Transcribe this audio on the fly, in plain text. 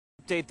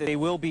update that they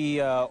will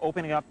be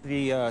opening up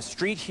the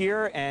street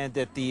here, and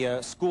that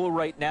the school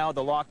right now,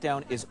 the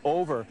lockdown is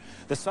over.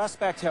 The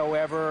suspect,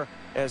 however,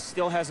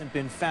 still hasn't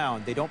been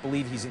found. They don't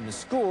believe he's in the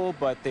school,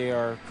 but they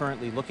are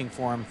currently looking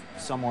for him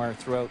somewhere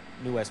throughout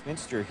New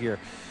Westminster here.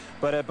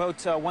 But about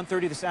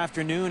 1:30 this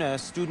afternoon, a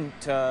student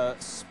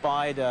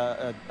spied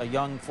a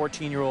young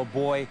 14-year-old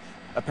boy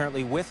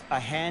apparently with a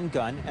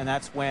handgun, and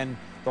that's when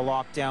the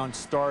lockdown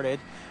started.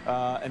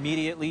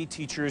 Immediately,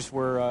 teachers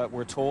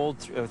were told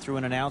through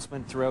an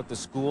announcement throughout the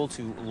school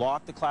to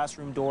lock the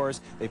classroom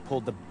doors. They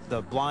pulled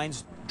the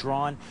blinds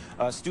drawn.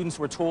 Students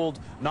were told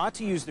not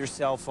to use their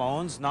cell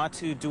phones, not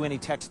to do any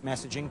text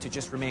messaging, to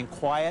just remain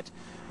quiet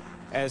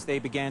as they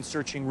began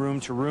searching room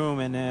to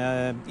room. And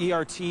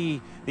ERT,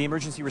 the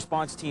emergency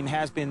response team,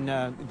 has been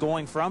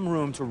going from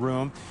room to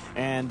room,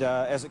 and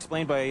as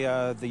explained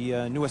by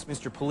the New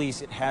Westminster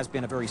Police, it has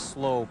been a very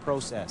slow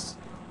process.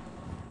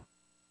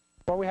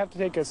 Well, we have to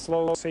take a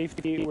slow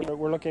safety.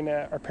 We're looking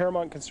at our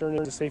paramount concern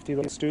is the safety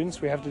of the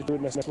students. We have to do it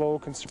in a slow,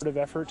 concerted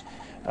effort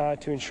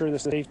to ensure the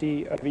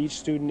safety of each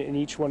student in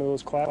each one of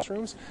those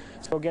classrooms.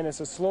 So again, it's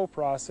a slow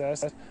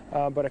process,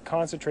 but a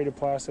concentrated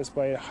process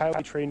by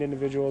highly trained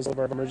individuals of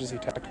our emergency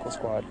tactical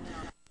squad.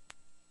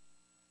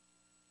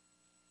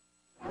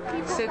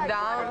 Sit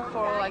down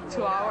for like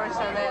 2 hours,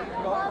 and then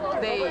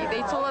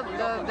they told us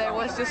that there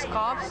was just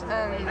cops,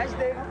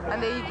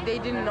 and they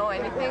didn't know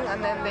anything,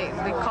 and then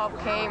the cop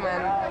came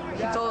and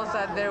he told us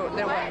that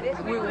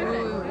we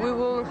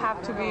wouldn't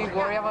have to be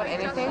worried about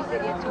anything,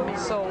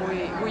 so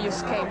we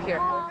just came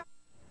here.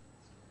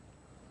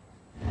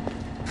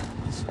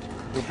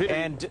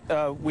 And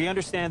we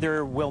understand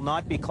there will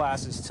not be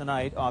classes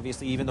tonight,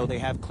 obviously, even though they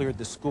have cleared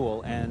the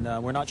school. And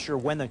we're not sure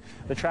when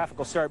the traffic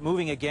will start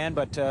moving again,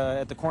 but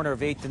at the corner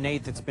of 8th and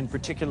 8th, it's been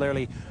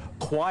particularly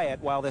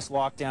quiet while this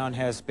lockdown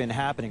has been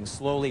happening.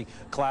 Slowly,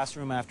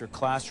 classroom after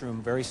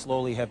classroom, very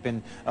slowly have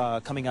been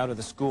coming out of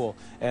the school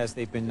as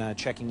they've been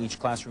checking each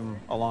classroom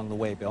along the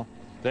way, Bill.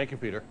 Thank you,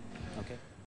 Peter.